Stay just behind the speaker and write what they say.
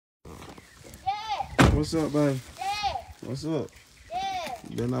What's up, baby? What's up?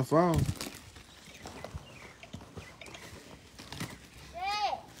 You better not fall.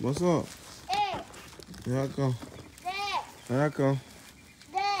 What's up? Here I come. Here I come.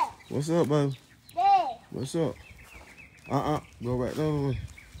 What's up, baby? What's up? Go back the other way.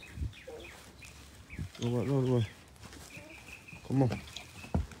 Go back the other way. Come on.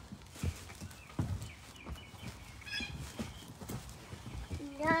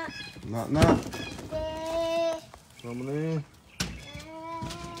 Knock. Coming in.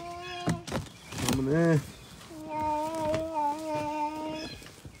 Coming in.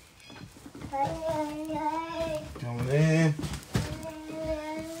 Coming in.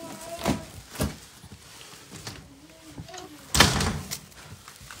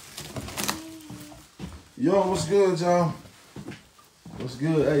 Yo, what's good, y'all? What's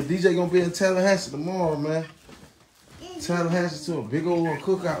good? Hey, DJ gonna be in Tallahassee tomorrow, man. Tallahassee to a big old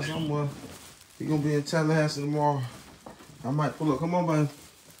cookout somewhere. He gonna be in Tallahassee tomorrow. I might pull up. Come on, baby.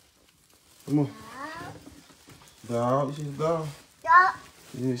 Come on. Dog. You see the dog? Dog.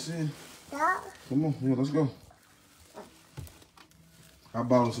 Yeah, you see it? Dog. Come on. Yeah, let's go. I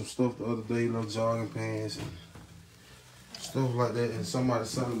bought him some stuff the other day, little jogging pants and stuff like that, and somebody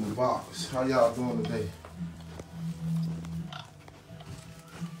sent him a box. How y'all doing today?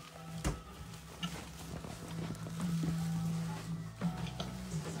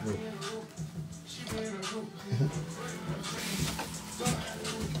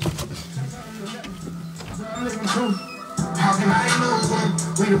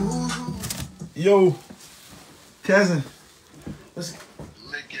 Yo, cousin, let's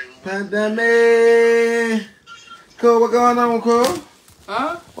pandemic. Cole, what going on, Cole?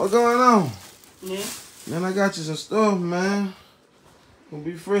 Huh? What going on? Yeah. Man, I got you some stuff, man. Gonna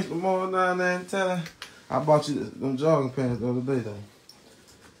be fresh tomorrow down there in Taylor. I bought you them jogging pants the other day, though.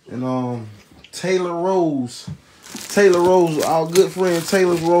 And Taylor Rose, our good friend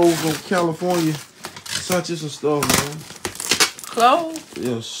Taylor Rose from California, sent you some stuff, man. Clothes?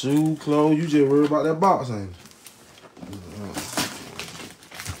 Yeah, shoe, clothes. You just worry about that box, ain't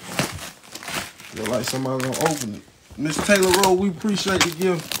you? Look like somebody gonna open it. Miss Taylor Rose, we appreciate the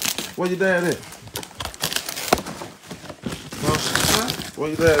gift. Where your dad at? Huh? Where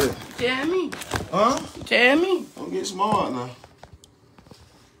your dad at? Tell me. Huh? Tell me. Don't get smart now.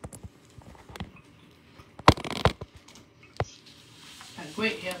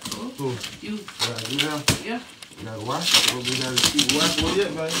 Wait, yeah. Who? You. You now? Yeah. You gotta watch. We gotta keep watching. Where you at,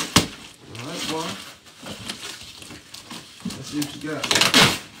 baby? All right, boy. Let's see what you got.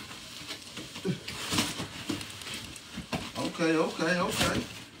 Okay.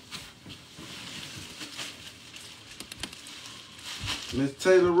 Miss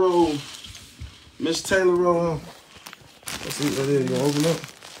Taylor Rose. Let's see what that is. You gonna open up?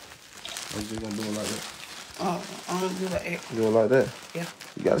 I'm just gonna do it like that. I'm gonna do like that. Do it like that? Yeah.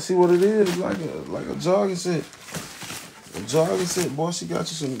 You gotta see what it is. It's like a jogging set. A jogging set, boy. She got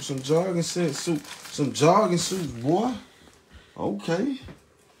you some jogging set suit. Some jogging suits, boy. Okay.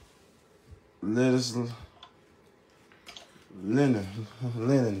 Linen.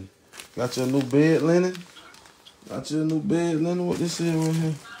 Got your new bed linen. What this is right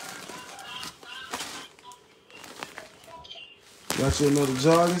here? Got you another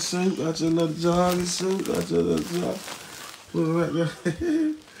jogging suit. Put it right there.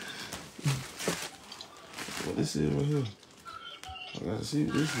 What this is right here? I gotta see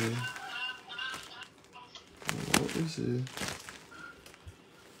what this is. What this is?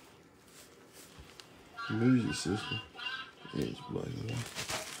 Music system. Yeah, it's black and white.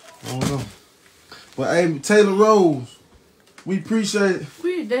 I don't know. But hey, Taylor Rose, we appreciate it.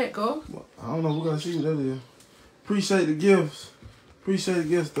 Where's that go? I don't know. We gotta see what that is. Appreciate the gifts. Throw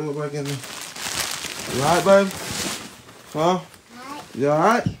it back in there. You alright, baby? Huh? You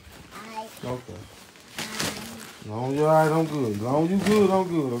alright? Okay. As long as you alright, I'm good. As long as you good, I'm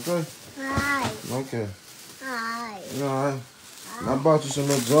good, okay? Okay. You alright? I bought you some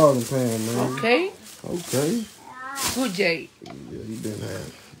little jogging pants, man. Okay. Good, Jay. Yeah, you been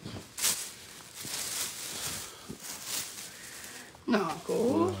had. No,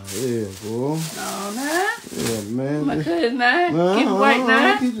 cool. Yeah, cool. No, nah. Yeah, man. My cousin, nah. Keep it white,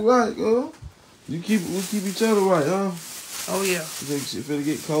 nah. Keep it white, girl. We keep each other right, huh? Oh, yeah. If it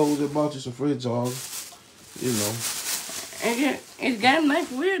get cold, they bought you some free joggers. You know. And it's got nice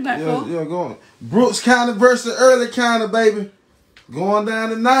weird, not cool. Yeah, going. Brooks County versus Early County, baby. Going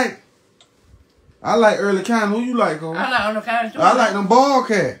down tonight. I like Early County. Who you like, Cole? I like on the county, too. I like them ball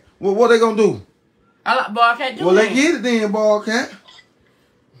cat. What they gonna do? I like ball cat, too. Well, they get it then, ball cat.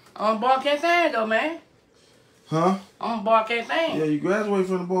 On ball cat thing, though, man. Huh? On ball cat thing. Yeah, you graduated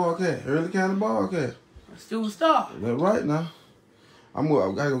from the ball cat. Early County ball cat. Student star. That's right now. I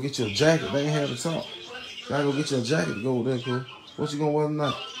gotta go get you a jacket. They ain't had to talk. Gotta go get you a jacket to go with that, cool. What you gonna wear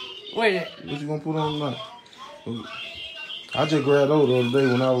tonight? Wait a What you gonna put on tonight? I just grabbed those the other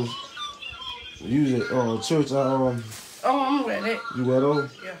day when I was usually church. Oh, I'm ready. You wear those?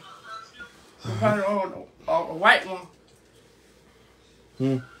 Yeah. I'm probably on a white one.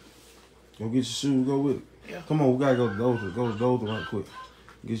 Go get your shoes. Go with it. Yeah. Come on, we gotta go to those. Go to those right quick.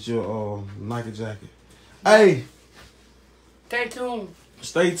 Get your Nike jacket. Hey. Stay tuned.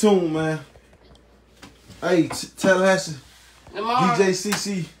 Stay tuned, man. Hey, Tallahassee. Tomorrow, DJ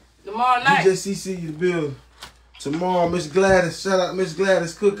Cece. tomorrow night. DJ Cece the building. Tomorrow, Miss Gladys. Shout out Miss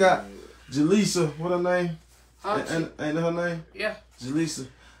Gladys Cookout. Jaleesa, what her name? Ain't that her name? Yeah. Jaleesa.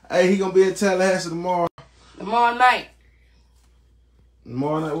 Hey, he gonna be in Tallahassee tomorrow. Tomorrow night.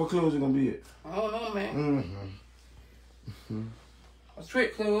 Tomorrow night, what clubs you gonna be at? I don't know, man. A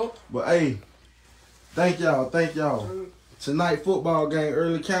strip club. But hey, thank y'all. Tonight football game,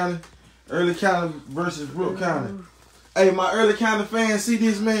 Early County versus Brooke County. Hey, my Early County fans, see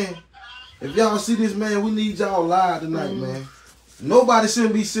this man. If y'all see this man, we need y'all live tonight, man. Nobody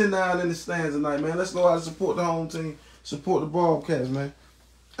shouldn't be sitting down in the stands tonight, man. Let's go out and support the home team, support the Bobcats, man.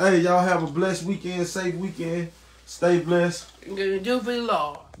 Hey, y'all have a blessed weekend, safe weekend. Stay blessed. Do it for the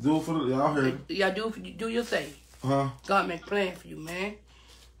Lord. Do it for the y'all heard. Y'all do your thing. Huh? God make plan for you, man.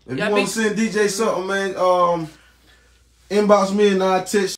 If you want to send DJ something, man, inbox me and I'll text